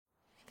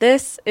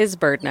This is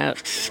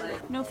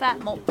BirdNote. No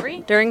fat,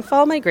 molt-free. During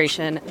fall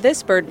migration,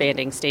 this bird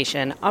banding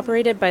station,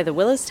 operated by the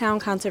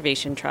Willistown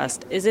Conservation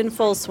Trust, is in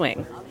full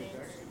swing.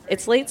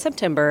 It's late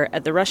September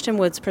at the Rushton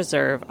Woods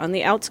Preserve on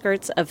the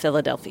outskirts of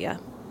Philadelphia.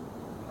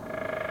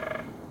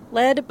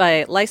 Led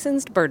by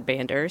licensed bird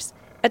banders,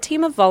 a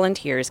team of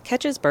volunteers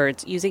catches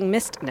birds using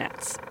mist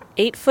nets,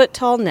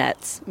 8-foot-tall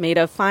nets made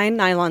of fine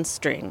nylon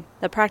string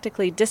that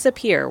practically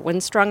disappear when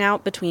strung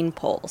out between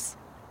poles.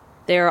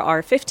 There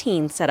are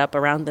 15 set up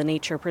around the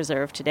nature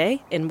preserve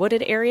today in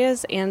wooded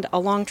areas and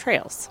along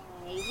trails.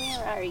 Hey,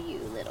 where are you,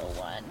 little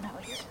one?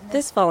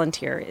 This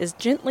volunteer is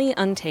gently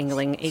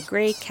untangling a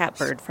gray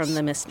catbird from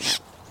the mist net.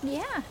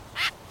 Yeah.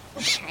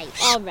 Okay,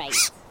 all right.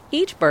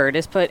 Each bird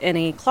is put in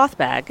a cloth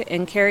bag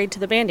and carried to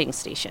the banding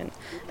station,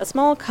 a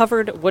small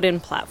covered wooden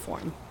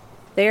platform.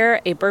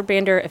 There, a bird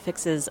bander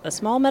affixes a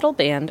small metal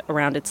band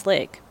around its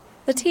leg.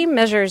 The team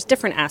measures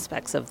different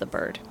aspects of the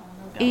bird.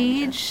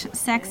 Age,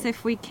 sex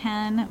if we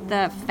can,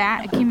 the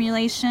fat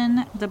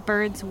accumulation, the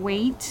bird's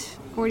weight,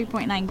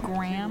 40.9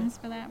 grams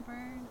for that bird.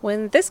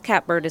 When this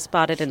catbird is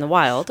spotted in the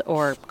wild,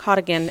 or caught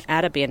again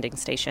at a banding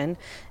station,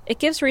 it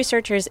gives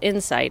researchers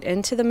insight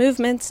into the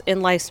movements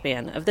and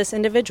lifespan of this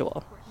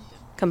individual.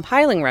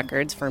 Compiling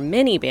records for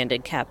many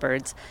banded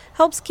catbirds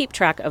helps keep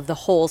track of the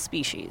whole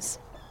species.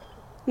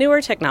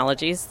 Newer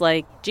technologies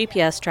like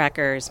GPS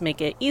trackers make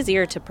it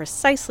easier to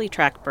precisely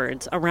track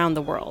birds around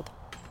the world.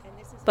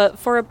 But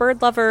for a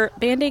bird lover,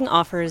 banding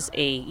offers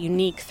a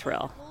unique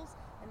thrill.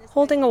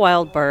 Holding a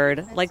wild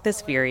bird, like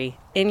this veery,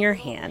 in your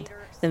hand,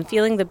 then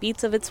feeling the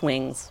beats of its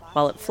wings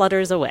while it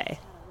flutters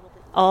away,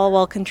 all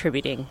while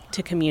contributing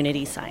to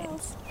community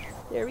science.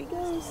 There he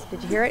goes.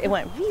 Did you hear it? It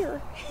went veer.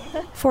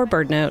 For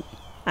BirdNote,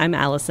 I'm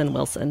Allison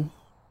Wilson.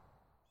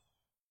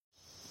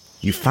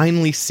 You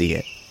finally see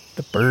it,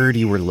 the bird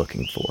you were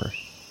looking for.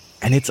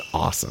 And it's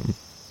awesome.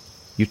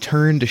 You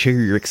turn to share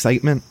your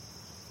excitement,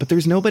 but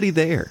there's nobody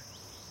there.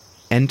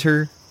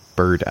 Enter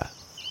Birda.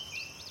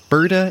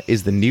 Birda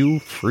is the new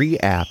free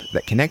app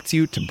that connects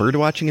you to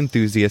birdwatching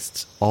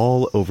enthusiasts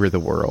all over the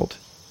world.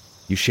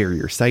 You share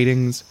your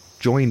sightings,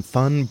 join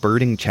fun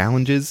birding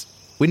challenges,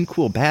 win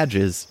cool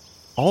badges,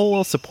 all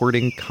while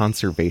supporting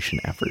conservation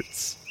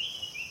efforts.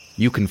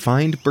 You can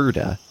find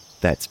Birda,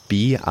 that's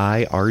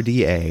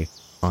BIRDA,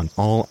 on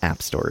all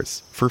app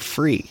stores for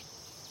free.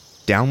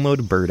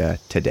 Download Birda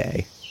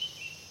today.